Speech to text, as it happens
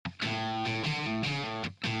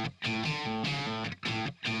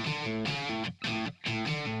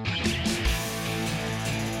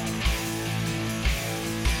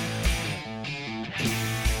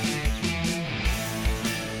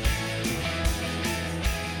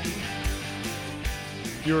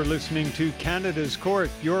You're listening to Canada's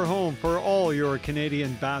Court, your home for all your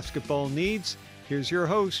Canadian basketball needs. Here's your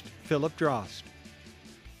host, Philip Drost.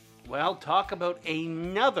 Well, talk about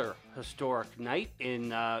another historic night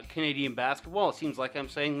in Canadian basketball. It seems like I'm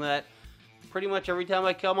saying that pretty much every time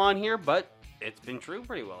I come on here, but it's been true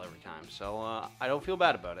pretty well every time, so I don't feel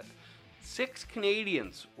bad about it. 6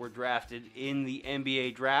 Canadians were drafted in the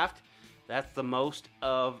NBA draft. That's the most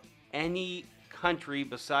of any country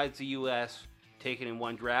besides the U.S. taken in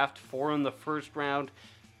one draft. 4 in the first round,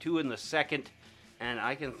 2 in the second, and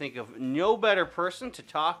I can think of no better person to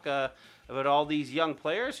talk about all these young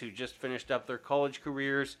players who just finished up their college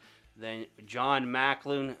careers than John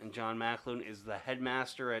McAloon. And John McAloon is the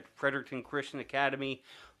headmaster at Fredericton Christian Academy,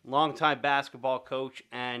 longtime basketball coach,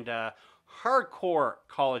 and hardcore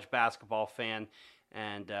college basketball fan.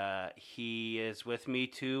 And he is with me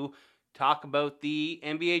to talk about the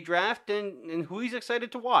NBA draft and who he's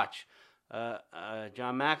excited to watch.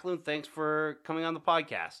 John McAloon, thanks for coming on the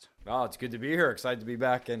podcast. Oh, it's good to be here. Excited to be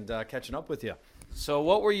back and catching up with you. So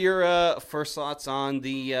what were your first thoughts on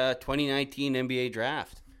the 2019 NBA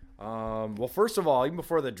draft? Well, first of all, even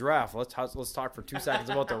before the draft, let's talk for 2 seconds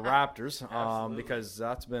about the Raptors, because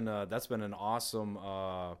that's been an awesome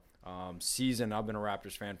season. I've been a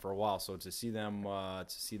Raptors fan for a while, so to see them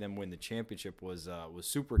win the championship was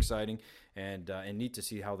super exciting, and neat to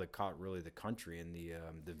see how they caught really the country, and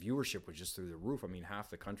the viewership was just through the roof. I mean, half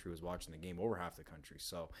the country was watching the game, over half the country.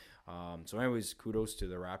 So anyways, kudos to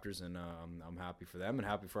the Raptors, and I'm happy for them and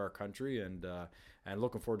happy for our country, and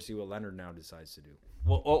looking forward to see what Leonard now decides to do.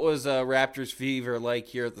 What was Raptors fever like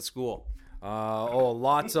here at the school?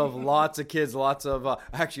 Lots of kids,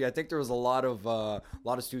 actually, I think there was a lot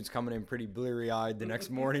of students coming in pretty bleary-eyed the next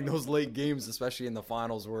morning. Those late games, especially in the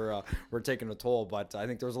finals, were taking a toll. But I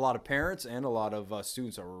think there was a lot of parents and a lot of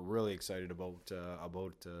students that were really excited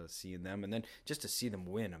about seeing them, and then just to see them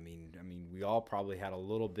win. I mean, we all probably had a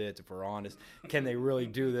little bit, if we're honest. Can they really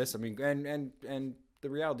do this? I mean, and the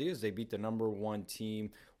reality is they beat the number 1 team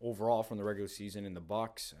overall from the regular season in the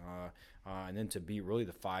Bucks, and then to beat really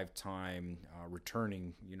the 5-time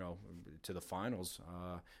returning, to the finals,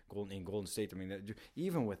 Golden State. I mean,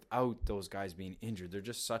 even without those guys being injured, they're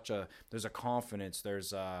just there's a confidence. They're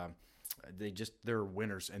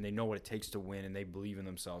winners, and they know what it takes to win, and they believe in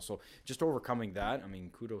themselves. So just overcoming that, I mean,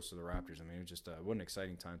 kudos to the Raptors. I mean, it was just what an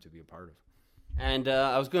exciting time to be a part of. And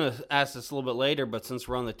I was going to ask this a little bit later, but since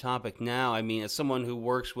we're on the topic now, I mean, as someone who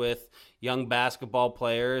works with young basketball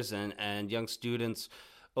players and young students,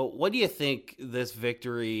 what do you think this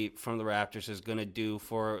victory from the Raptors is going to do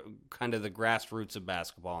for kind of the grassroots of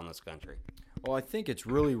basketball in this country? Well, I think it's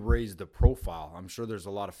really raised the profile. I'm sure there's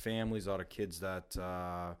a lot of families, a lot of kids that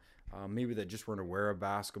maybe that just weren't aware of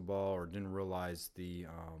basketball or didn't realize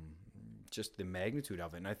just the magnitude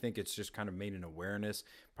of it. And I think it's just kind of made an awareness.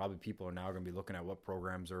 Probably people are now going to be looking at what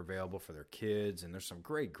programs are available for their kids. And there's some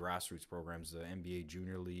great grassroots programs, the NBA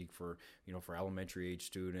Junior League for elementary age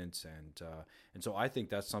students. And so I think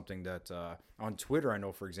that's something that on Twitter, I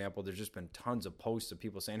know, for example, there's just been tons of posts of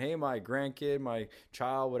people saying, hey, my grandkid, my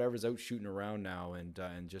child, whatever's out shooting around now.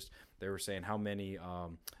 And just they were saying how many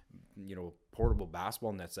portable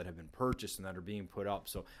basketball nets that have been purchased and that are being put up.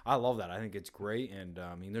 So I love that. I think it's great. And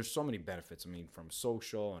there's so many benefits. From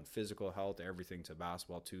social and physical health to everything to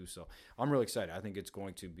basketball too. So I'm really excited. I think it's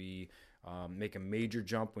going to be make a major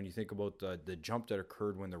jump when you think about the jump that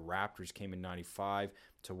occurred when the Raptors came in 95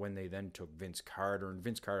 to when they then took Vince Carter. And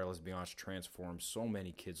Vince Carter, let's be honest, transformed. So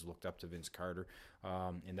many kids looked up to Vince Carter.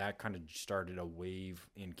 And that kind of started a wave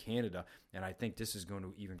in Canada. And I think this is going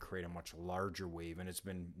to even create a much larger wave. And it's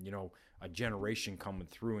been, a generation coming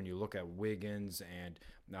through. And you look at Wiggins and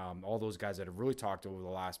all those guys that have really talked over the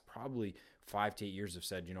last probably 5 to 8 years have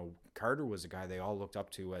said, Carter was a guy they all looked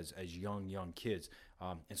up to as young kids.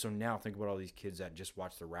 And so now think about all these kids that just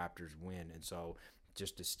watched the Raptors win. And so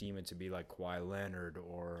just esteem it to be like Kawhi Leonard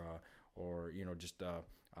or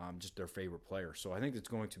just their favorite player. So I think there's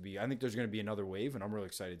going to be another wave, and I'm really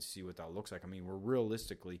excited to see what that looks like. I mean,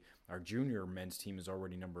 our junior men's team is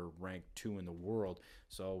already ranked 2 in the world.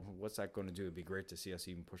 So what's that going to do? It'd be great to see us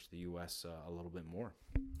even push the U.S. A little bit more.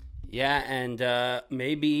 Yeah, and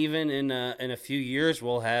maybe even in a few years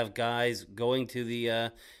we'll have guys going to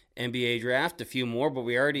the NBA draft, a few more, but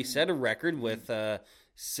we already set a record with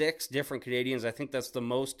 6 different Canadians. I think that's the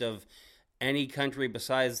most of any country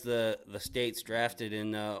besides the States drafted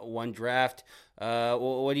in one draft.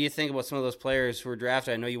 What do you think about some of those players who were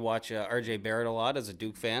drafted? I know you watch R.J. Barrett a lot as a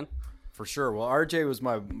Duke fan. For sure. Well, RJ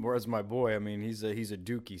was my boy. I mean, he's a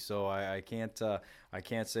Dookie, so I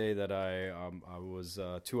can't say that I was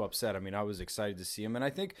too upset. I mean, I was excited to see him, and I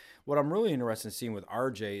think what I'm really interested in seeing with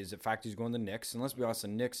RJ is the fact he's going to the Knicks. And let's be honest,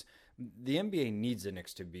 the NBA needs the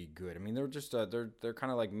Knicks to be good. I mean, they're just they're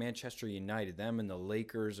kind of like Manchester United. Them and the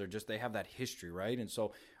Lakers are just, they have that history, right? And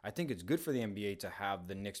so I think it's good for the NBA to have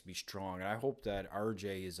the Knicks be strong, and I hope that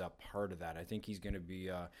RJ is a part of that. I think he's going to be.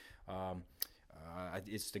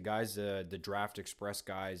 It's the guys, the Draft Express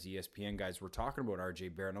guys, ESPN guys. We're talking about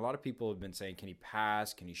RJ Barrett, and a lot of people have been saying, can he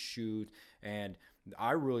pass? Can he shoot? And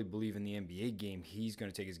I really believe in the NBA game, he's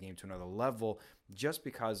going to take his game to another level just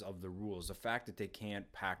because of the rules. The fact that they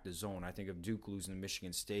can't pack the zone. I think of Duke losing to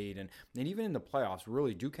Michigan State, and even in the playoffs,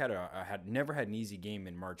 really, Duke had never had an easy game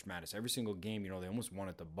in March Madness. Every single game, they almost won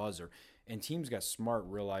at the buzzer. And teams got smart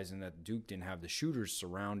realizing that Duke didn't have the shooters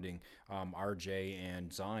surrounding RJ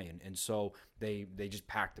and Zion. And so they just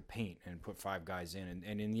packed the paint and put 5 guys in.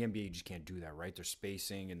 And in the NBA, you just can't do that, right? They're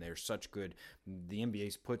spacing, and they're such good. The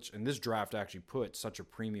NBA's and this draft actually put such a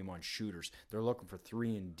premium on shooters. They're looking for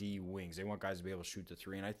 3 and D wings. They want guys to be able to shoot the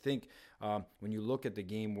 3. And I think when you look at the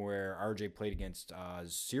game where RJ played against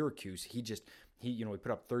Syracuse, he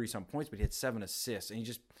put up 30-some points, but he had 7 assists, and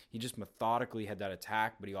he just methodically had that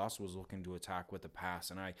attack, but he also was looking to attack with the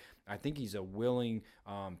pass. And I think he's a willing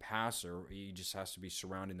passer. He just has to be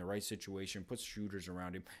surrounded in the right situation, puts shooters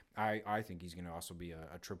around him. I think he's going to also be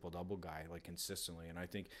a triple-double guy, like, consistently. And I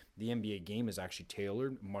think the NBA game is actually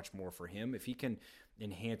tailored much more for him. If he can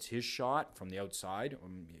enhance his shot from the outside,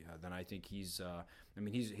 then I think he's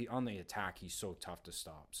on the attack, he's so tough to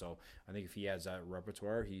stop. So I think if he has that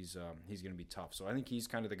repertoire, he's going to be tough. So I think he's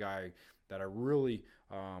kind of the guy that I really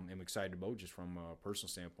am excited about, just from a personal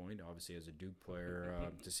standpoint. Obviously, as a Duke player,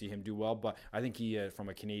 to see him do well. But I think he, from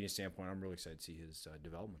a Canadian standpoint, I'm really excited to see his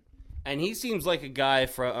development. And he seems like a guy,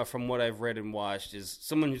 from what I've read and watched, is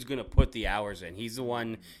someone who's going to put the hours in. He's the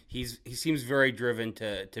one. He seems very driven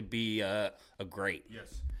to be a great.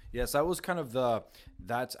 Yes, that was kind of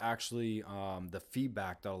that's actually the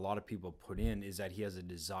feedback that a lot of people put in, is that he has a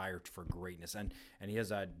desire for greatness, and he has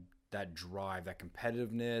that drive, that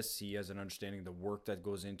competitiveness. He has an understanding of the work that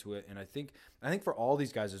goes into it. And I think for all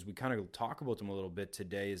these guys, as we kind of talk about them a little bit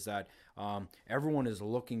today, is that everyone is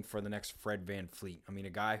looking for the next Fred VanVleet. I mean, a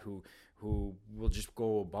guy who will just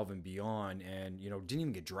go above and beyond, and didn't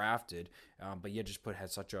even get drafted, but yet just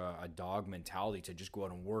had such a dog mentality to just go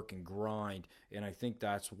out and work and grind. And I think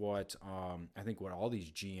that's what what all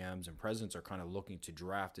these GMs and presidents are kind of looking to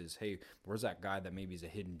draft is, hey, where's that guy that maybe is a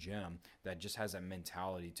hidden gem that just has that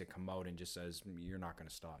mentality to come out and just says, you're not going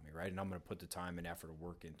to stop me, right? And I'm going to put the time and effort of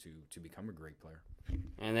work into to become a great player.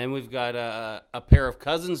 And then we've got a pair of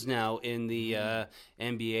cousins now in the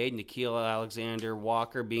NBA, Nickeil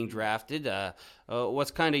Alexander-Walker being drafted.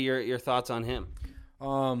 What's kind of your thoughts on him?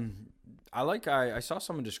 I saw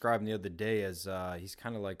someone describe him the other day as he's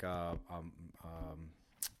kind of like I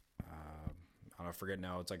forget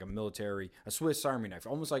now. It's like a Swiss Army knife,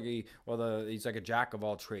 almost like he's like a jack of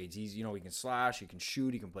all trades. He can slash, he can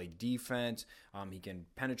shoot, he can play defense, he can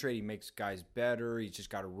penetrate, he makes guys better. He's just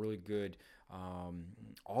got a really good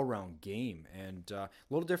all-around game, and a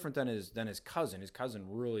little different than his cousin. His cousin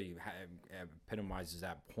really epitomizes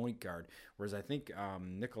that point guard, whereas I think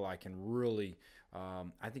Nikolai can really.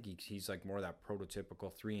 I think he's like more of that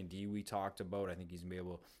prototypical 3-and-D we talked about. I think he's gonna be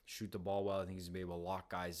able to shoot the ball well. I think he's gonna be able to lock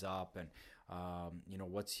guys up, and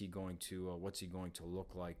what's he going to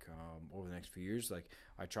look like over the next few years? Like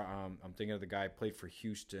I'm thinking of the guy who played for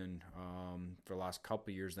Houston for the last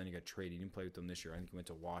couple of years. Then he got traded. He didn't play with them this year. I think he went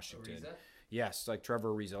to Washington. Ariza? Yes, like Trevor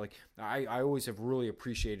Ariza. Like I always have really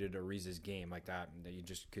appreciated Ariza's game like that. That you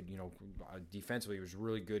just could, defensively he was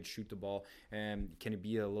really good, shoot the ball, and can it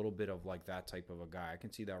be a little bit of like that type of a guy? I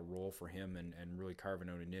can see that role for him and really carving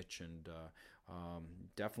out a niche, and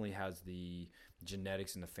definitely has the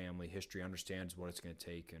genetics in the family history, understands what it's going to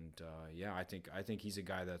take, and I think he's a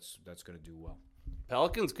guy that's going to do well.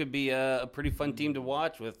 Pelicans could be a pretty fun team to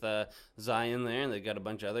watch with Zion there, and they got a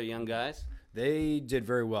bunch of other young guys. They did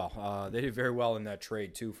very well. They did very well in that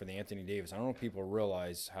trade, too, for the Anthony Davis. I don't know if people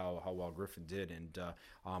realize how well Griffin did, and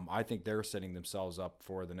I think they're setting themselves up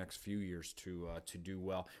for the next few years to do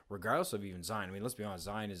well, regardless of even Zion. I mean, let's be honest,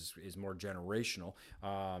 Zion is more generational.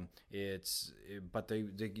 But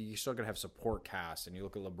you still got to have support cast, and you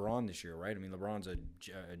look at LeBron this year, right? I mean, LeBron's a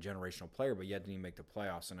generational player, but yet didn't even make the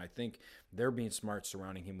playoffs, and I think they're being smart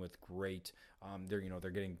surrounding him with great. They're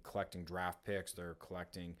collecting draft picks. They're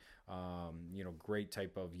collecting great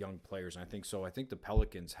type of young players. And I think so. I think the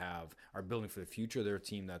Pelicans are building for the future. They're a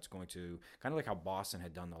team that's going to, kind of like how Boston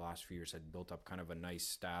had done the last few years, had built up kind of a nice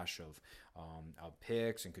stash of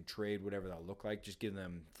picks and could trade whatever that looked like. Just give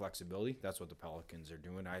them flexibility. That's what the Pelicans are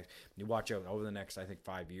doing. You watch out over the next, I think,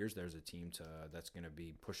 5 years. There's a team that's going to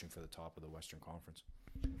be pushing for the top of the Western Conference.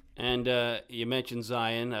 And you mentioned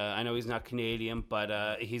Zion. I know he's not Canadian,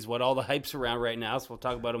 but he's what all the hype's around right now, so we'll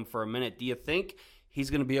talk about him for a minute. Do you think he's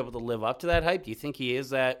going to be able to live up to that hype? Do you think he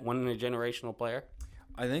is that one-in-a-generational player?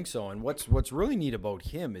 I think so. And what's really neat about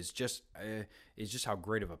him is just how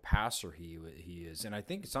great of a passer he is. And I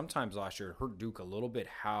think sometimes last year it hurt Duke a little bit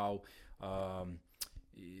how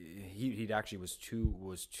he actually was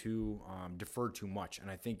too deferred too much, and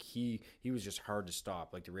I think he was just hard to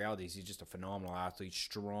stop. Like, the reality is he's just a phenomenal athlete,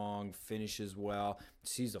 strong, finishes well,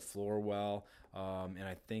 sees the floor well, and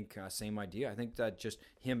I think same idea. I think that just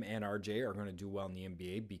him and RJ are going to do well in the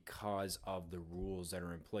NBA because of the rules that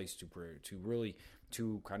are in place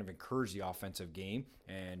to kind of encourage the offensive game,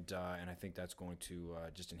 and I think that's going to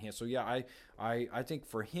just enhance. So yeah, I think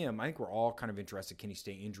for him, I think we're all kind of interested. Can he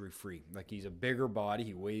stay injury free? Like, he's a bigger body,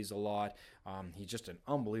 he weighs a lot, he's just an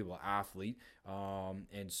unbelievable athlete,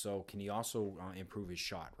 and so can he also improve his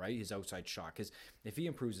shot, right? His outside shot, because if he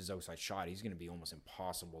improves his outside shot, he's going to be almost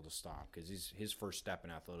impossible to stop, because his first step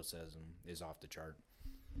in athleticism is off the chart.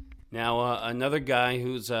 Now, another guy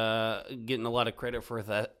who's getting a lot of credit for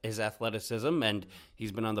his athleticism, and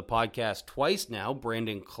he's been on the podcast twice now,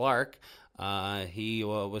 Brandon Clarke. He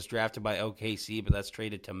was drafted by OKC, but that's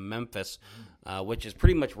traded to Memphis, which is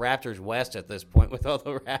pretty much Raptors West at this point with all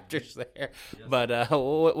the Raptors there. Yes. But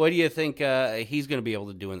what do you think he's going to be able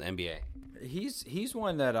to do in the NBA? He's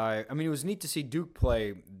one that I mean, it was neat to see Duke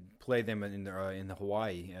play them in the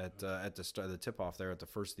Hawaii at the start of the tip-off there at the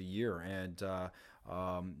first of the year, and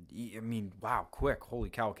I mean, wow, quick, holy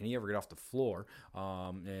cow, can he ever get off the floor,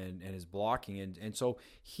 and his blocking, and so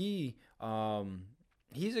he's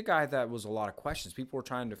a guy that was a lot of questions. People were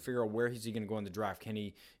trying to figure out where is he going to go in the draft.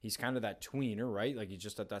 He's kind of that tweener, right? Like, he's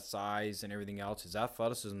just at that size and everything else. His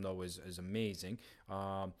athleticism, though, is amazing.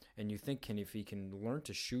 And you think if he can learn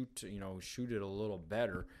to shoot it a little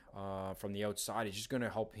better from the outside, it's just going to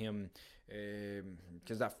help him,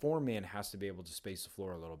 because that four-man has to be able to space the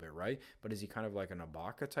floor a little bit, right? But is he kind of like an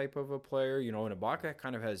Ibaka type of a player? And Ibaka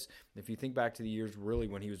kind of has, if you think back to the years really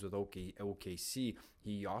when he was with OKC,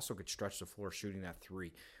 he also could stretch the floor shooting that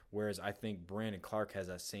three. Whereas I think Brandon Clarke has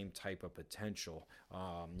that same type of potential,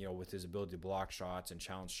 with his ability to block shots and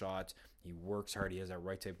challenge shots. He works hard. He has that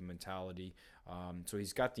right type of mentality. So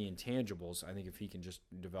he's got the intangibles. I think if he can just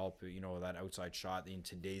develop, that outside shot in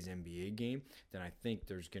today's NBA game, then I think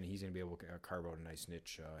he's going to be able to carve out a nice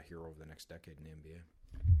niche here over the next decade in the NBA.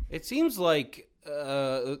 It seems like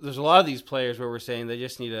there's a lot of these players where we're saying they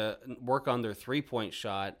just need to work on their three-point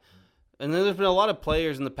shot. And then there's been a lot of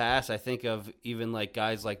players in the past, I think of even like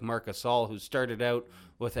guys like Marc Gasol, who started out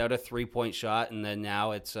without a three-point shot, and then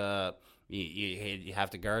now it's you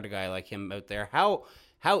have to guard a guy like him out there. How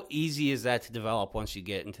easy is that to develop once you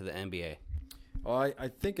get into the NBA? Well, I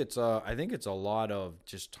think it's a lot of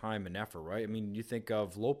just time and effort, right? I mean, you think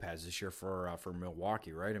of Lopez this year for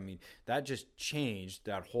Milwaukee, right? I mean, that just changed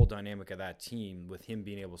that whole dynamic of that team with him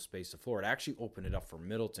being able to space the floor. It actually opened it up for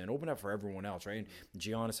Middleton, opened up for everyone else, right? And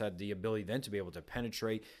Giannis had the ability then to be able to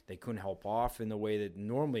penetrate. They couldn't help off in the way that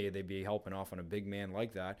normally they'd be helping off on a big man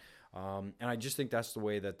like that. And I just think that's the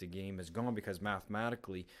way that the game has gone, because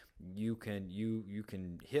mathematically you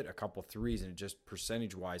can hit a couple threes, and just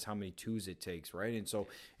percentage wise how many twos it takes, right? And so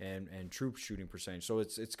and true shooting percentage. So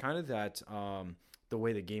it's kind of that the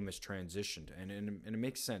way the game has transitioned, and it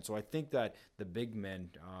makes sense. So I think that the big men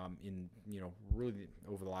really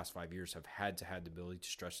over the last 5 years have had the ability to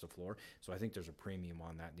stretch the floor. So I think there's a premium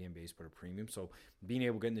on that. The NBA's put a premium. So being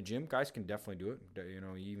able to get in the gym, guys can definitely do it.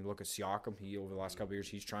 You even look at Siakam. He over the last couple of years,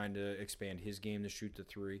 he's trying to expand his game to shoot the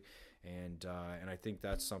three. And I think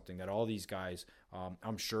that's something that all these guys,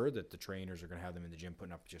 I'm sure that the trainers are going to have them in the gym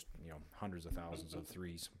putting up just hundreds of thousands of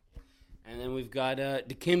threes. And then we've got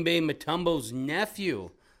Dikembe Mutombo's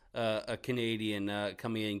nephew, a Canadian,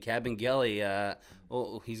 coming in, Kabengele.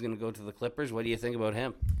 He's going to go to the Clippers. What do you think about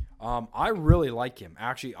him? I really like him.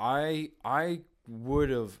 Actually, I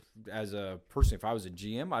would have, as a person, if I was a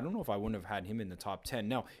GM, I don't know if I wouldn't have had him in the top 10.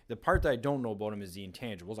 Now, the part that I don't know about him is the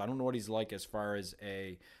intangibles. I don't know what he's like as far as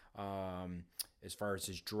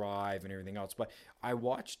his drive and everything else. But I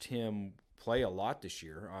watched him play a lot this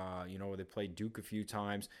year. They played Duke a few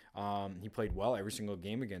times. He played well every single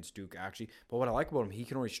game against Duke, actually. But what I like about him, he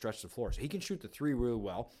can already stretch the floor. So he can shoot the three really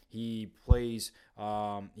well. He plays,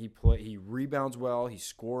 he rebounds well. He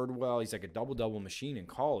scored well. He's like a double-double machine in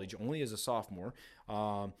college, only as a sophomore.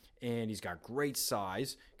 And he's got great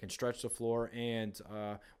size, can stretch the floor. And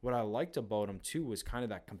what I liked about him, too, was kind of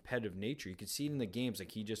that competitive nature. You could see it in the games.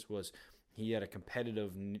 Like, he had a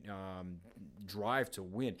competitive drive to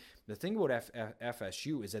win. The thing about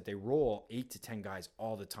FSU is that they roll 8 to 10 guys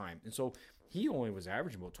all the time. And so he only was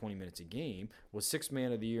averaging about 20 minutes a game, was sixth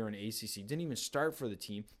man of the year in ACC, didn't even start for the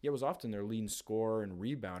team, yet was often their leading scorer and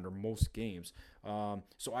rebounder most games.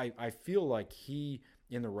 So I feel like he,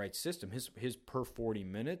 in the right system, his per 40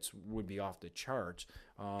 minutes would be off the charts.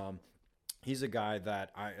 He's a guy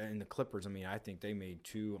that in the Clippers, I think they made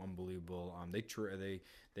two unbelievable.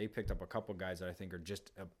 They picked up a couple guys that I think are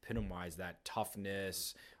just epitomize that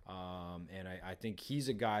toughness. And I think he's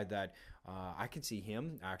a guy that I can see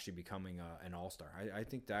him actually becoming an all-star. I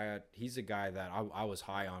think that he's a guy that I was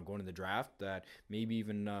high on going to the draft, that maybe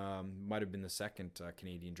even might have been the second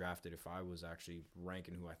Canadian drafted if I was actually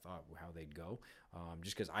ranking who I thought how they'd go.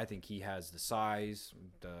 Just because I think he has the size,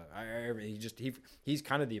 he's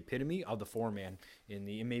kind of the epitome of the four-man and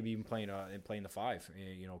maybe even playing the five,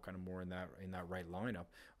 kind of more in that right lineup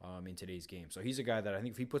in today's game. So he's a guy that I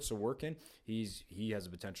think if he puts the work in, he has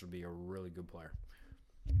the potential to be a really good player.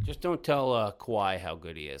 Just don't tell Kawhi how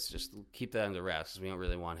good he is. Just keep that under wraps because we don't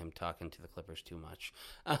really want him talking to the Clippers too much.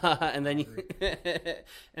 And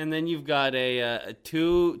then you've got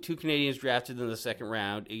two Canadians drafted in the second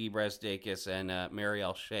round, Iggy Brasdeikis and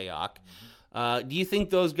Mariel Shayok. Do you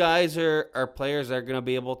think those guys are players that are going to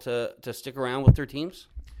be able to stick around with their teams?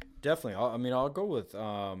 Definitely. I'll go with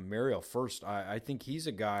Mariel first. I think he's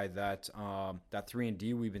a guy that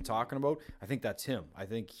 3-and-D we've been talking about. I think that's him. I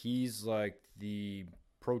think he's like the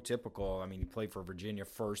prototypical. He played for Virginia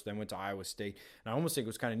first, then went to Iowa State. And I almost think it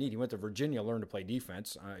was kind of neat. He went to Virginia, learned to play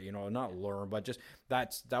defense. Not learn, but just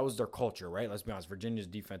that was their culture, right? Let's be honest. Virginia's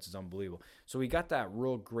defense is unbelievable. So he got that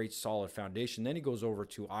real great, solid foundation. Then he goes over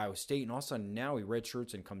to Iowa State, and all of a sudden now he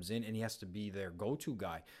redshirts and comes in, and he has to be their go-to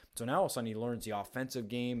guy. So now all of a sudden he learns the offensive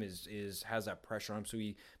game, has that pressure on him. So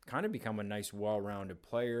he kind of become a nice, well-rounded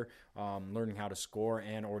player, learning how to score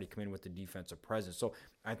and already come in with the defensive presence. So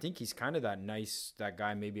I think he's kind of that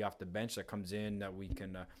guy maybe off the bench that comes in that we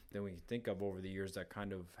can think of over the years that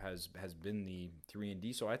kind of has been the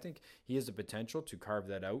 3-and-D. So I think he has the potential to carve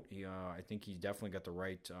that out. I think he's definitely got the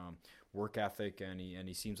right work ethic, and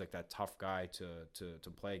he seems like that tough guy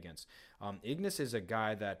to play against. Ignas is a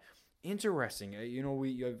guy that interesting.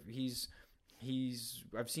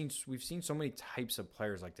 We've seen so many types of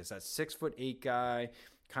players like this. That 6'8" guy,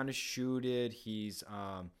 kind of shoot it. He's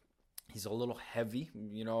a little heavy,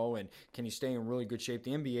 and can he stay in really good shape?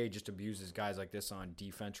 The NBA just abuses guys like this on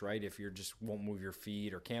defense, right? If you just won't move your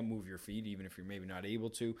feet or can't move your feet, even if you're maybe not able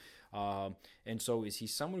to. And so is he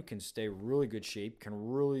someone who can stay really good shape, can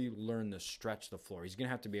really learn to stretch the floor? He's going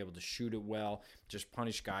to have to be able to shoot it well, just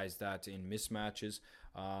punish guys that in mismatches.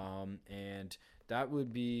 And that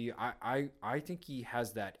would be, I think he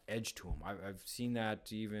has that edge to him. I've seen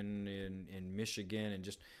that even in Michigan, and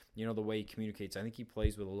just, the way he communicates. I think he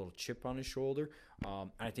plays with a little chip on his shoulder.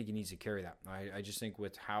 And I think he needs to carry that. I just think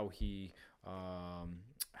with how he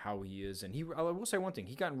is, and I will say one thing,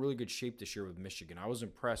 he got in really good shape this year with Michigan. I was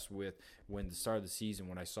impressed with when the start of the season,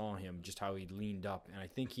 when I saw him, just how he leaned up, and I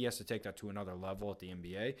think he has to take that to another level at the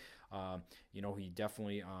NBA. He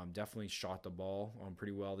definitely shot the ball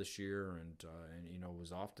pretty well this year, and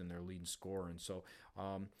was often their leading scorer. And so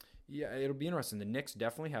it'll be interesting. The Knicks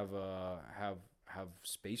definitely have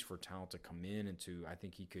space for talent to come in, and I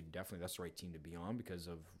think he could definitely, that's the right team to be on because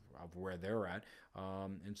of where they're at.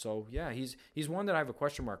 And so, he's one that I have a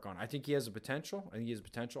question mark on. I think he has the potential.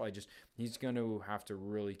 He's going to have to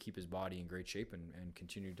really keep his body in great shape and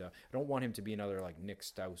continue to, I don't want him to be another like Nick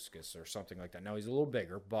Stauskas or something like that. Now he's a little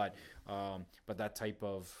bigger, but that type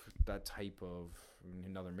of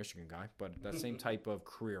another Michigan guy, but that same type of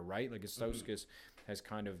career, right? Like Stauskas has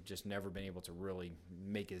kind of just never been able to really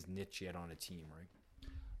make his niche yet on a team, right?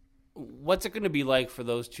 What's it going to be like for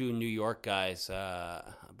those two New York guys,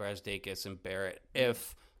 Brasdeikis and Barrett,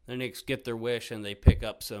 if the Knicks get their wish and they pick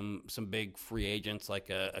up some big free agents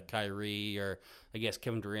like a Kyrie, or I guess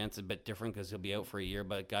Kevin Durant's a bit different because he'll be out for a year,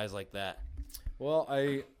 but guys like that? Well,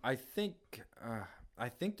 I think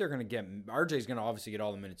they're going to get – RJ's going to obviously get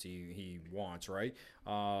all the minutes he wants, right?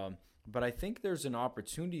 But I think there's an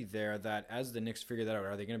opportunity there that as the Knicks figure that out,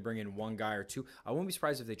 are they going to bring in one guy or two? I wouldn't be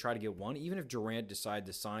surprised if they try to get one, even if Durant decide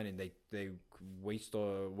to sign and they waste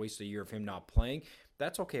a year of him not playing.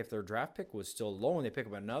 That's okay if their draft pick was still low and they pick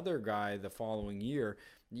up another guy the following year.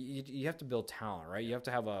 You have to build talent, right? You have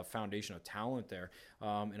to have a foundation of talent there,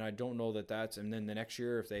 and I don't know that's. And then the next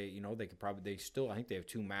year, if they, they could probably I think they have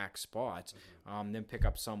 2 max spots. Then pick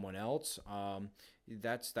up someone else.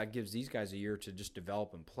 That gives these guys a year to just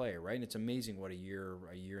develop and play, right? And it's amazing what a year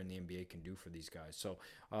in the NBA can do for these guys.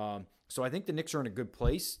 So I think the Knicks are in a good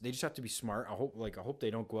place. They just have to be smart. I hope they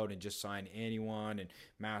don't go out and just sign anyone and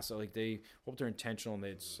they hope they're intentional. And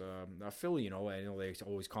it's Philly, I know they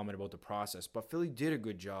always comment about the process, but Philly did a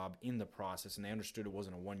good job in the process, and they understood it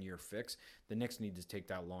wasn't a 1-year fix. The Knicks need to take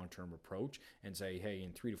that long-term approach and say, hey,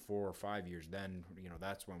 in 3 to 4 or 5 years, then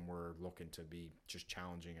that's when we're looking to be just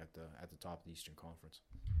challenging at the top of the Eastern Conference.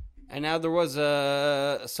 And now there was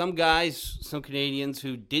some Canadians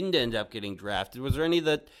who didn't end up getting drafted. Was there any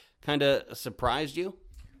that kind of surprised you?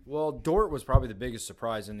 Well, Dort was probably the biggest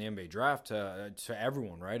surprise in the NBA draft to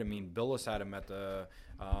everyone, right? I mean, Billis had him at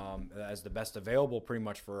as the best available pretty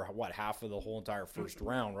much for half of the whole entire first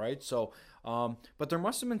round, right? So, but there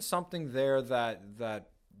must have been something there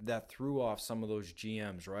that threw off some of those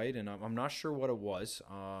GMs, right? And I'm not sure what it was.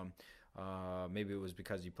 Maybe it was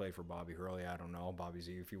because he played for Bobby Hurley. I don't know.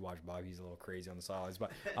 If you watch Bobby, he's a little crazy on the sidelines.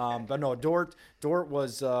 But no, Dort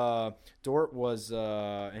was, and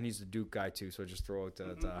he's the Duke guy too. So just throw out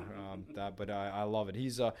that. But I love it.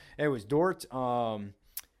 He's anyways, Dort.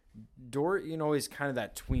 Dort, is kind of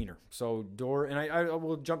that tweener. So Dort, and I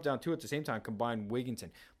will jump down to at the same time, combine Wigginton.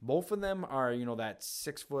 Both of them are, that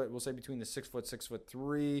 6 foot, we'll say between the 6 foot,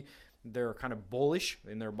 6'3". They're kind of bullish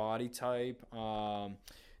in their body type.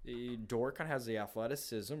 Dort kind of has the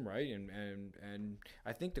athleticism, right? And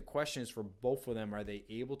I think the question is for both of them, are they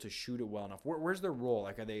able to shoot it well enough? Where's their role?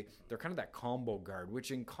 Like, they're kind of that combo guard,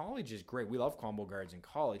 which in college is great. We love combo guards in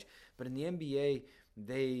college, but in the NBA,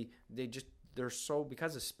 they're so,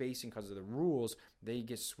 because of spacing, because of the rules, they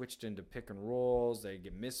get switched into pick and rolls, they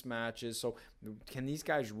get mismatches. So can these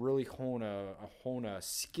guys really hone a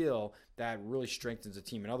skill that really strengthens a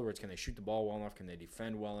team? In other words, can they shoot the ball well enough? Can they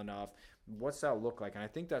defend well enough? What's that look like? And I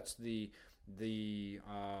think that's the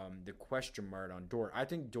question mark on Dort. I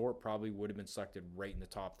think Dort probably would have been selected right in the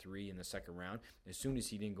top 3 in the second round. As soon as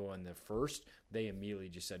he didn't go in the first, they immediately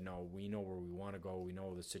just said, no, we know where we want to go. We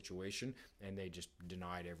know the situation. And they just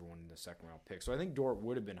denied everyone in the second round pick. So I think Dort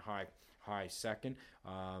would have been high second.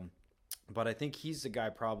 But I think he's the guy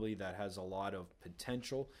probably that has a lot of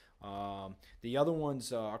potential. The other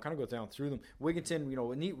ones, I'll kind of go down through them. Wigginton,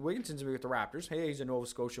 Wigginton's with the Raptors. Hey, he's a Nova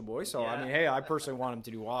Scotia boy. So, yeah. I mean, hey, I personally want him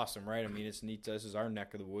to do awesome, right? I mean, it's neat. This is our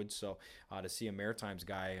neck of the woods. So, to see a Maritimes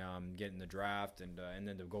guy get in the draft and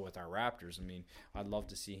then to go with our Raptors, I mean, I'd love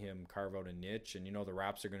to see him carve out a niche. And, the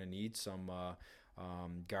Raps are going to need some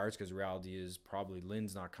guards, because the reality is probably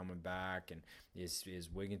Lynn's not coming back, and is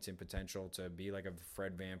Wigginton potential to be like a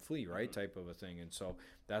Fred VanVleet, right, type of a thing. And so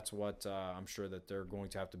that's what I'm sure that they're going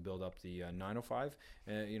to have to build up the 905,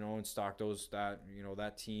 and stock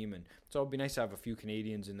that team. And so it'd be nice to have a few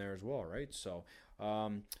Canadians in there as well, right? So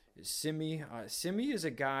Simi is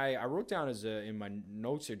a guy I wrote down in my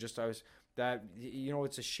notes here.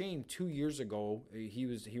 It's a shame 2 years ago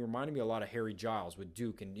he reminded me a lot of Harry Giles with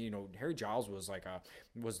Duke, and Harry Giles was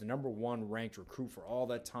was the number 1 ranked recruit for all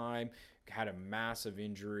that time, had a massive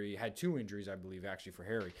injury, had 2 injuries I believe actually for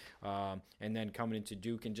Harry, and then coming into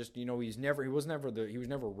Duke, and just he was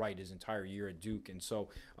never right his entire year at Duke. And so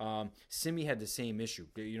Simi had the same issue,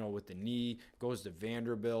 with the knee, goes to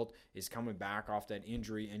Vanderbilt, is coming back off that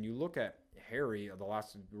injury, and you look at Harry, the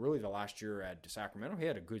last year at Sacramento, he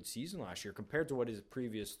had a good season last year compared to what his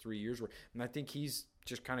previous 3 years were. And I think he's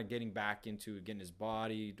just kind of getting back into getting his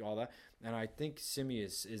body, all that. And I think Simi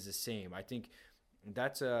is the same. I think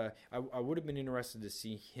that's I would have been interested to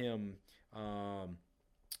see him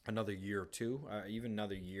another year or two, even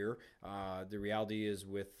another year. The reality is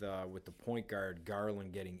with the point guard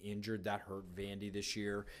Garland getting injured, that hurt Vandy this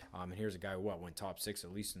year. And here's a guy who went top 6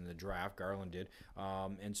 at least in the draft. Garland did,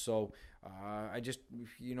 and so I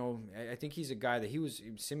think he's a guy that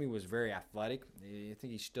Simi was very athletic. I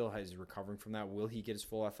think he still is recovering from that. Will he get his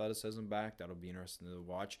full athleticism back? That'll be interesting to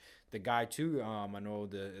watch. The guy too, I know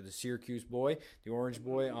the Syracuse boy, the Orange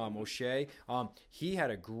boy, O'Shea. He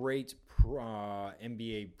had a great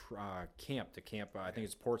NBA camp. The camp, I think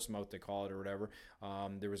it's Portsmouth they call it or whatever.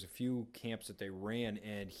 There was a few camps that they ran,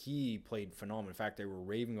 and he played phenomenal. In fact, they were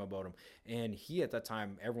raving about him. And he, at that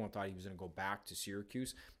time, everyone thought he was going to go back to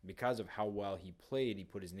Syracuse because of how well he played, he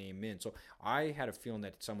put his name in. So I had a feeling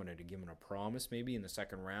that someone had given a promise maybe in the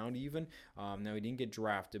second round even. Now he didn't get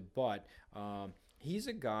drafted, but he's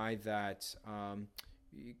a guy that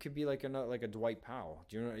it could be like a Dwight Powell.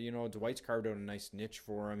 Dwight's carved out a nice niche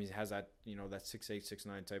for him. He has that that 6'8",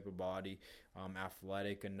 6'9" type of body,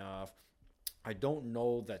 athletic enough. I don't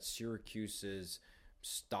know that Syracuse's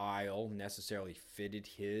style necessarily fitted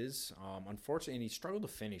his. Unfortunately, and he struggled to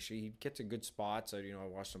finish. He'd get to good spots. I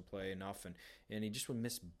watched him play enough, and he just would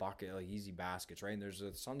miss easy baskets, right? And there's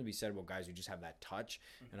something to be said about guys who just have that touch.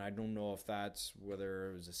 And I don't know if that's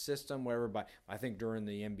whether it was a system, whatever. But I think during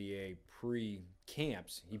the NBA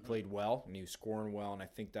pre-camps, he played well and he was scoring well, and I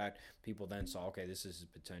think that people then saw, okay, this is his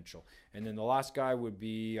potential. And then the last guy would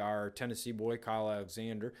be our Tennessee boy, Kyle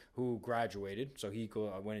Alexander, who graduated, so he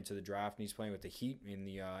went into the draft and he's playing with the Heat in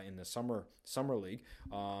the summer league.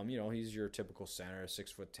 He's your typical center,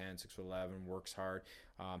 6'10", 6'11", works hard.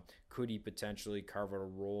 Could he potentially carve out a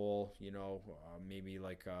role? Maybe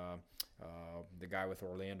like the guy with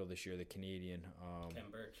Orlando this year, the Canadian,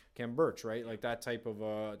 Kem Birch, right? Like that type of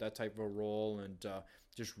a role, and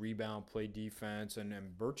just rebound, play defense, and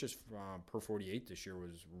Birch's per 48 this year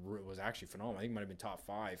was actually phenomenal. I think it might have been top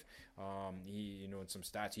 5. He in some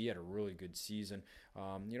stats, he had a really good season.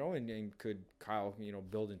 And could Kyle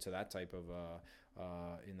build into that type of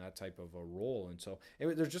in that type of a role. And so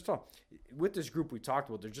there's just with this group we talked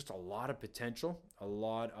about, there's just a lot of potential, a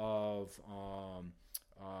lot of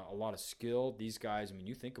skill. These guys, I mean,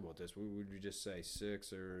 you think about this, what would you just say, 6,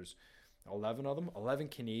 there's 11 of them, 11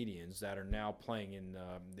 Canadians that are now playing in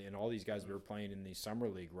all these guys that are playing in the summer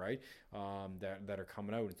league, right? That are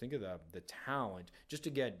coming out, and think of the talent just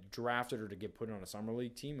to get drafted or to get put on a summer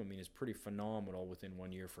league team. I mean, it's pretty phenomenal within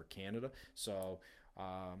 1 year for Canada. So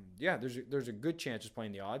there's a good chance, just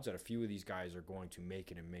playing the odds, that a few of these guys are going to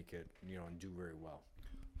make it and do very well.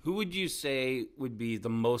 Who would you say would be the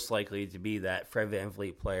most likely to be that Fred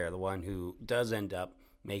VanVleet player, the one who does end up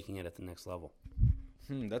making it at the next level?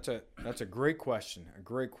 That's a great question.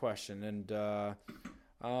 And I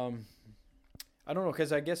don't know,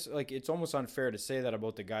 because I guess it's almost unfair to say that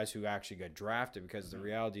about the guys who actually got drafted, because the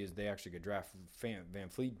reality is they actually get drafted.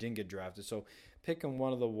 VanVleet didn't get drafted. So picking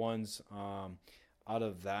one of the ones out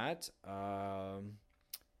of that,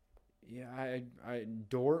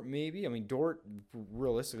 Dort maybe. I mean, Dort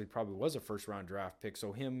realistically probably was a first-round draft pick,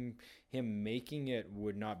 so him making it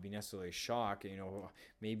would not be necessarily a shock.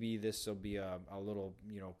 Maybe this will be a little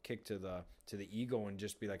kick to the ego, and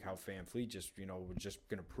just be like how VanVleet just was just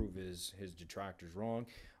going to prove his detractors wrong.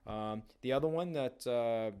 The other one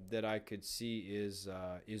that I could see is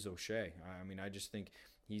O'Shea. I mean, I just think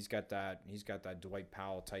he's got that Dwight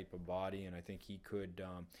Powell type of body, and I think he could,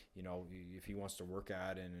 if he wants to work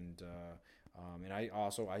at it, and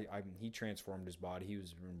he transformed his body. He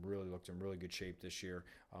looked in really good shape this year.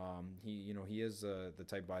 He is the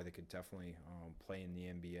type of guy that could definitely play in the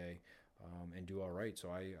NBA. And do all right.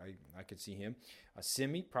 So I could see him.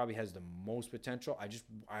 Simi probably has the most potential.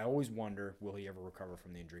 I always wonder, will he ever recover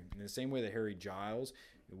from the injury? In the same way that Harry Giles,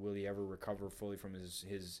 will he ever recover fully from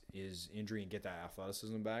his injury and get that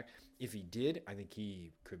athleticism back? If he did, I think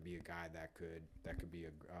he could be a guy that could be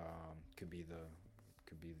the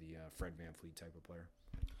Fred VanVleet type of player.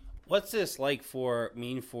 What's this like for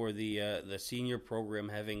the senior program,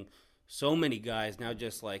 having so many guys now?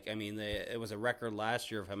 It was a record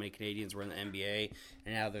last year of how many Canadians were in the NBA,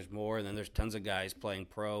 and now there's more, and then there's tons of guys playing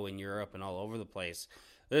pro in Europe and all over the place.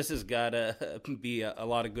 This has got to be a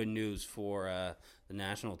lot of good news for the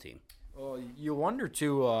national team. Well, you wonder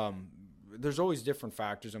too. There's always different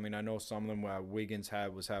factors. I mean, I know some of them. Wiggins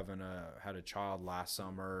had a child last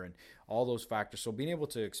summer, and all those factors. So being able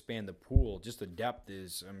to expand the pool, just the depth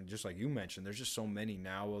is. I mean, just like you mentioned, there's just so many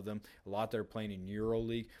now of them. A lot that are playing in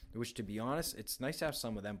EuroLeague, which, to be honest, it's nice to have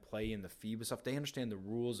some of them play in the FIBA stuff. They understand the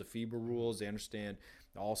rules, the FIBA rules. They understand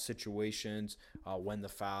all situations, when the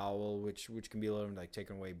foul, which can be a little like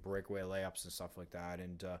taking away breakaway layups and stuff like that,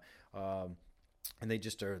 and they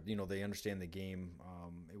just are, they understand the game,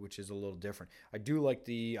 which is a little different. I like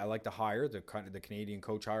the hire, the Canadian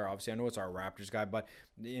coach hire. Obviously, I know it's our Raptors guy,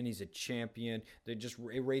 and he's a champion.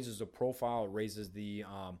 It raises the profile, it raises the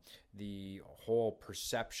whole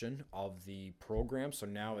perception of the program. So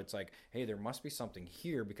now it's like, hey, there must be something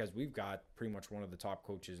here, because we've got pretty much one of the top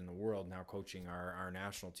coaches in the world now coaching our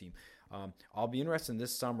national team. I'll be interested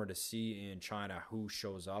this summer to see in China who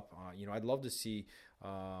shows up. I'd love to see.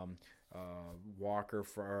 Walker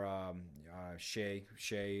for Shea,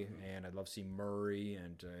 and I'd love to see Murray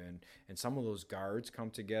and some of those guards come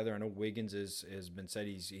together. I know Wiggins has been said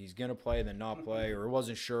he's gonna play, then not play, or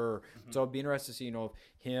wasn't sure. So it'd be interesting to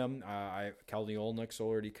see him. Kelly Olynyk's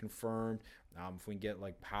already confirmed. If we can get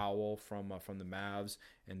like Powell from the Mavs,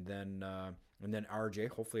 and then RJ.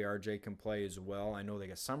 Hopefully RJ can play as well. I know they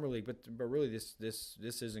got summer league, but really this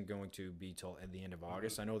isn't going to be till at the end of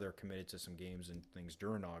August. I know they're committed to some games and things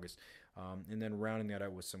during August, and then rounding that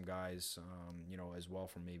out with some guys, as well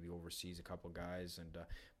from maybe overseas, a couple guys, and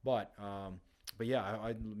but yeah,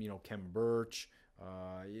 I Kem Birch.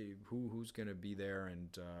 Who's going to be there,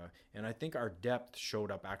 and I think our depth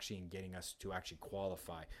showed up actually in getting us to actually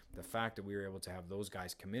qualify. The fact that we were able to have those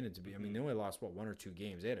guys come in and to be, I mean, they only lost 1 or 2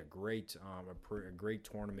 games. They had a great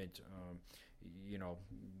tournament.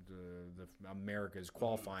 The America's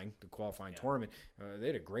qualifying tournament. They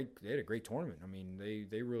had a great tournament. I mean,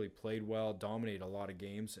 they really played well, dominated a lot of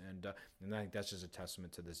games, and I think that's just a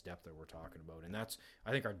testament to this depth that we're talking about. And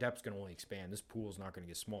I think our depth's going to only expand. This pool's not going to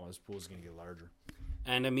get small. This pool's going to get larger.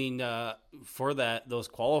 And I mean, for those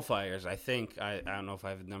qualifiers, I think I don't know if I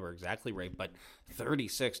have the number exactly right, but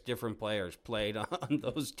 36 different players played on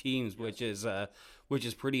those teams, which is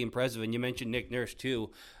pretty impressive. And you mentioned Nick Nurse too.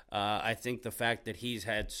 I think the fact that he's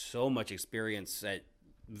had so much experience at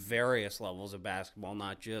various levels of basketball,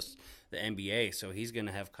 not just the NBA, so he's going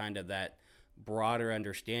to have kind of that broader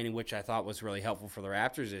understanding, which I thought was really helpful for the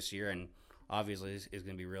Raptors this year, and obviously is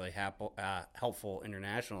going to be really helpful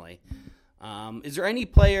internationally. Is there any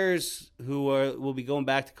players who will be going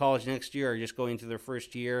back to college next year or just going into their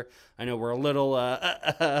first year? I know we're a little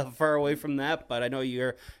far away from that, but I know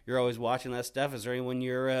you're always watching that stuff. Is there anyone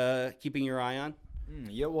you're keeping your eye on?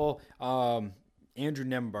 Yeah, well, Andrew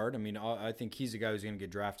Nembhard, I mean, I think he's the guy who's going to get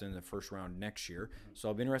drafted in the first round next year. So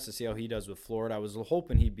I'll be interested to see how he does with Florida. I was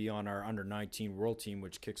hoping he'd be on our under-19 world team,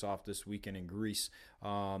 which kicks off this weekend in Greece.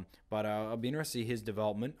 But I'll be interested to see his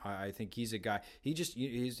development. I think he's a guy. He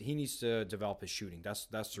needs to develop his shooting. That's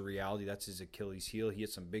the reality. That's his Achilles heel. He had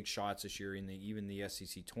some big shots this year in even the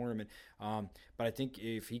SEC tournament. But I think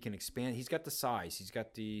if he can expand, he's got the size. He's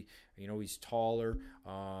got the he's taller.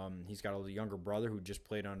 He's got a younger brother who just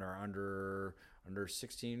played on our under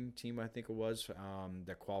 16 team, I think it was,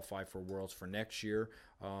 that qualified for Worlds for next year.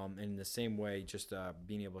 And in the same way, just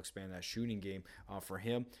being able to expand that shooting game for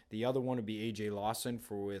him. The other one would be A.J. Lawson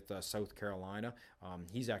with South Carolina.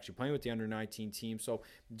 He's actually playing with the under-19 team. So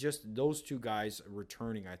just those two guys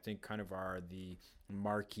returning, I think, kind of are the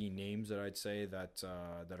marquee names that I'd say that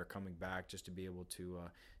are coming back, just to be able to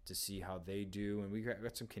see how they do. And we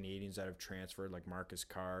got some Canadians that have transferred, like Marcus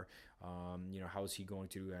Carr. How is he going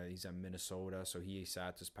to? He's at Minnesota, so he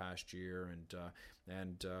sat this past year,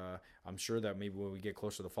 and I'm sure that maybe when we get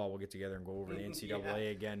closer to the fall, we'll get together and go over the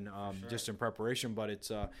NCAA again, sure. Just in preparation. But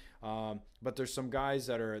it's but there's some guys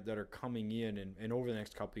that are coming in, and over the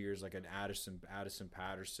next couple of years, like an Addison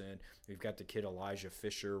Patterson. We've got the kid Elijah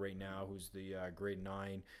Fisher right now, who's the grade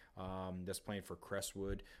 9 that's playing for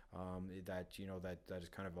Crestwood. That is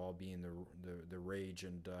kind of all being the rage,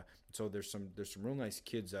 and so there's some real nice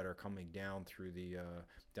kids that are coming down through the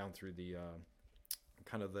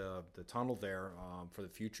kind of the tunnel there for the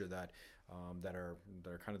future that are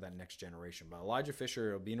kind of that next generation. But Elijah Fisher,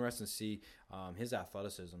 it'll be interesting to see. His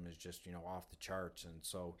athleticism is just off the charts, and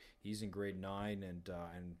so he's in grade 9, and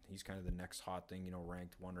he's kind of the next hot thing,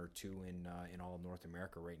 ranked 1 or 2 in all of North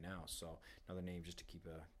America right now. So another name just to keep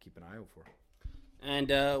an eye out for.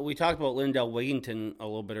 And we talked about Lindell Wigginton a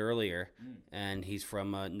little bit earlier, and he's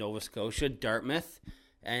from Nova Scotia, Dartmouth.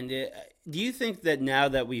 And do you think that now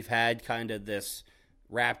that we've had kind of this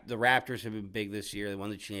the Raptors have been big this year, they won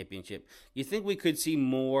the championship, do you think we could see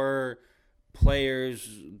more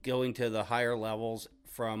players going to the higher levels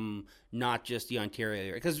from not just the Ontario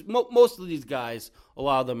area? Because most of these guys, a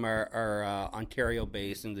lot of them are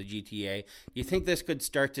Ontario-based in the GTA. Do you think this could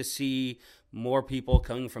start to see more people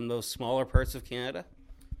coming from those smaller parts of Canada?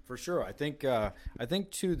 For sure. I think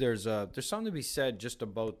too, there's something to be said just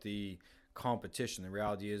about the competition. The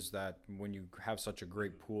reality is that when you have such a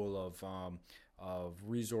great pool of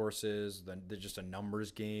resources, then they're just a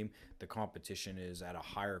numbers game. The competition is at a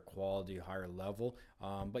higher quality, higher level.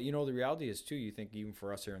 But the reality is too, you think even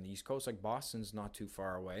for us here on the East Coast, like Boston's not too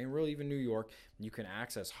far away, and really even New York, you can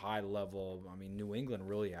access high level. I mean, New England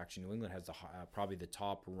has probably the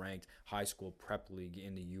top ranked high school prep league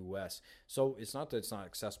in the U.S. So it's not that it's not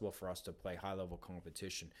accessible for us to play high level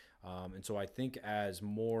competition. And so I think as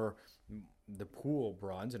more the pool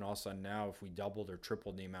broadens, and all of a sudden now if we doubled or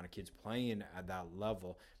tripled the amount of kids playing at that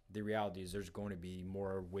level, the reality is there's going to be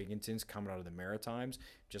more Wigginton's coming out of the Maritimes.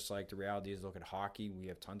 Just like the reality is, look at hockey. We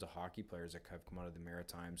have tons of hockey players that have come out of the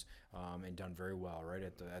Maritimes and done very well, right,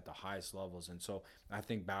 at the highest levels. And so I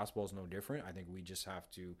think basketball is no different. I think we just have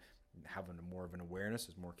to have more of an awareness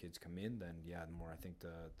as more kids come in. Then the more I think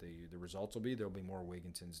the results will be. There'll be more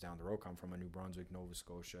Wigginton's down the road come from a New Brunswick, Nova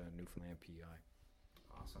Scotia, and Newfoundland, PEI.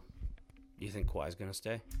 Awesome. You think Kawhi's going to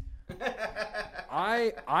stay?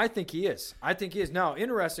 I think he is. I think he is. Now,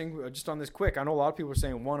 interesting, just on this quick, I know a lot of people are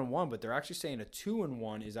saying 1-1, but they're actually saying a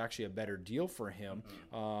 2-1 is actually a better deal for him,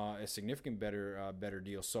 a significant better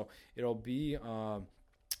deal. So it'll be.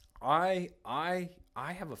 I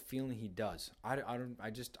have a feeling he does.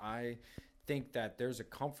 I think that there's a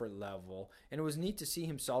comfort level, and it was neat to see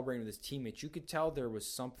him celebrating with his teammates. You could tell there was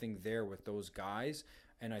something there with those guys.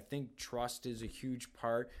 And I think trust is a huge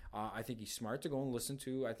part. I think he's smart to go and listen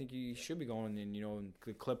to. I think he should be going in, in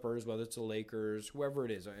the Clippers, whether it's the Lakers, whoever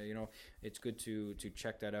it is. It's good to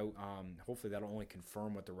check that out. Hopefully that'll only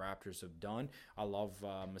confirm what the Raptors have done. I love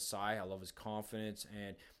Masai. I love his confidence.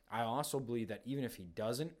 And I also believe that even if he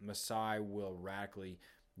doesn't, Masai will radically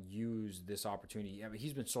use this opportunity. I mean,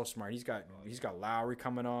 he's been so smart. He's got Lowry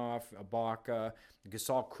coming off, Ibaka.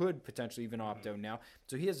 Gasol could potentially even opt out now.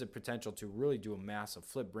 So he has the potential to really do a massive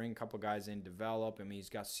flip, bring a couple guys in, develop. I mean, he's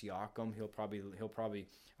got Siakam. He'll probably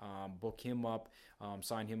book him up,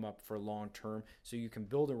 sign him up for long term. So you can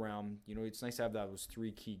build around, it's nice to have those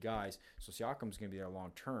three key guys. So Siakam's going to be there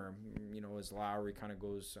long term, as Lowry kind of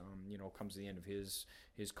goes, comes to the end of his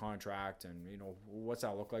contract, and what's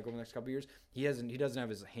that look like over the next couple of years? He doesn't have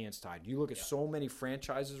his hands tied. You look at so many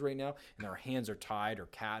franchises right now, and their hands are tied or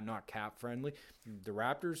not cap friendly. The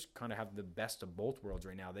Raptors kind of have the best of both worlds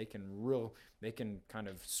right now. They can kind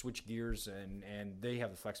of switch gears, and they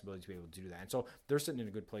have the flexibility to be able to do that. And so they're sitting in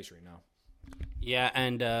a good place right now. Yeah,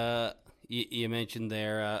 and you mentioned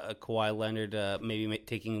there Kawhi Leonard maybe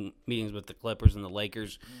taking meetings with the Clippers and the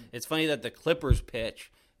Lakers. It's funny that the Clippers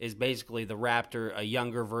pitch is basically the Raptor, a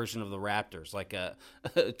younger version of the Raptors, like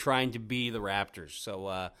trying to be the Raptors.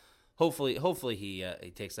 So hopefully he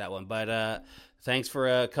takes that one. But thanks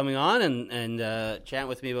for coming on and chatting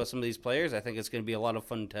with me about some of these players. I think it's going to be a lot of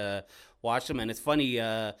fun to watch them. And it's funny,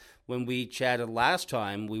 when we chatted last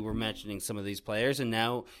time, we were mentioning some of these players, and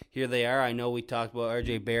now here they are. I know we talked about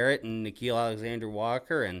R.J. Barrett and Nickeil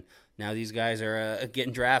Alexander-Walker, and now these guys are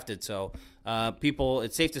getting drafted. So people,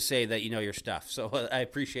 it's safe to say that you know your stuff. So I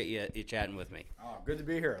appreciate you chatting with me. Oh, good to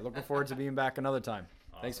be here. Looking forward to being back another time.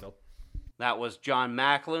 Awesome. Thanks, Phil. That was John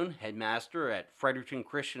Macklin, headmaster at Fredericton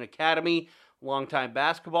Christian Academy, longtime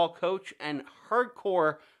basketball coach and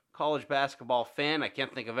hardcore college basketball fan. I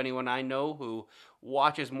can't think of anyone I know who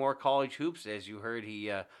watches more college hoops. As you heard,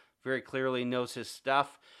 he very clearly knows his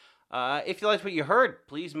stuff. If you liked what you heard,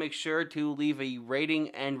 please make sure to leave a rating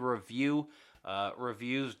and review.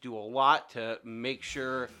 Reviews do a lot to make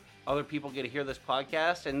sure other people get to hear this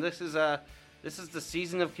podcast. And this is the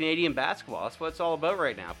season of Canadian basketball. That's what it's all about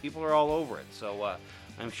right now. People are all over it. So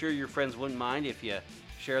I'm sure your friends wouldn't mind if you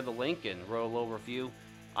share the link and wrote a little review.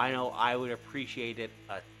 I know I would appreciate it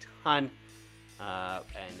a ton.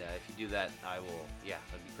 And if you do that, I will. Yeah,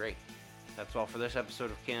 that'd be great. That's all for this episode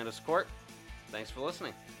of Canada's Court. Thanks for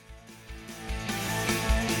listening.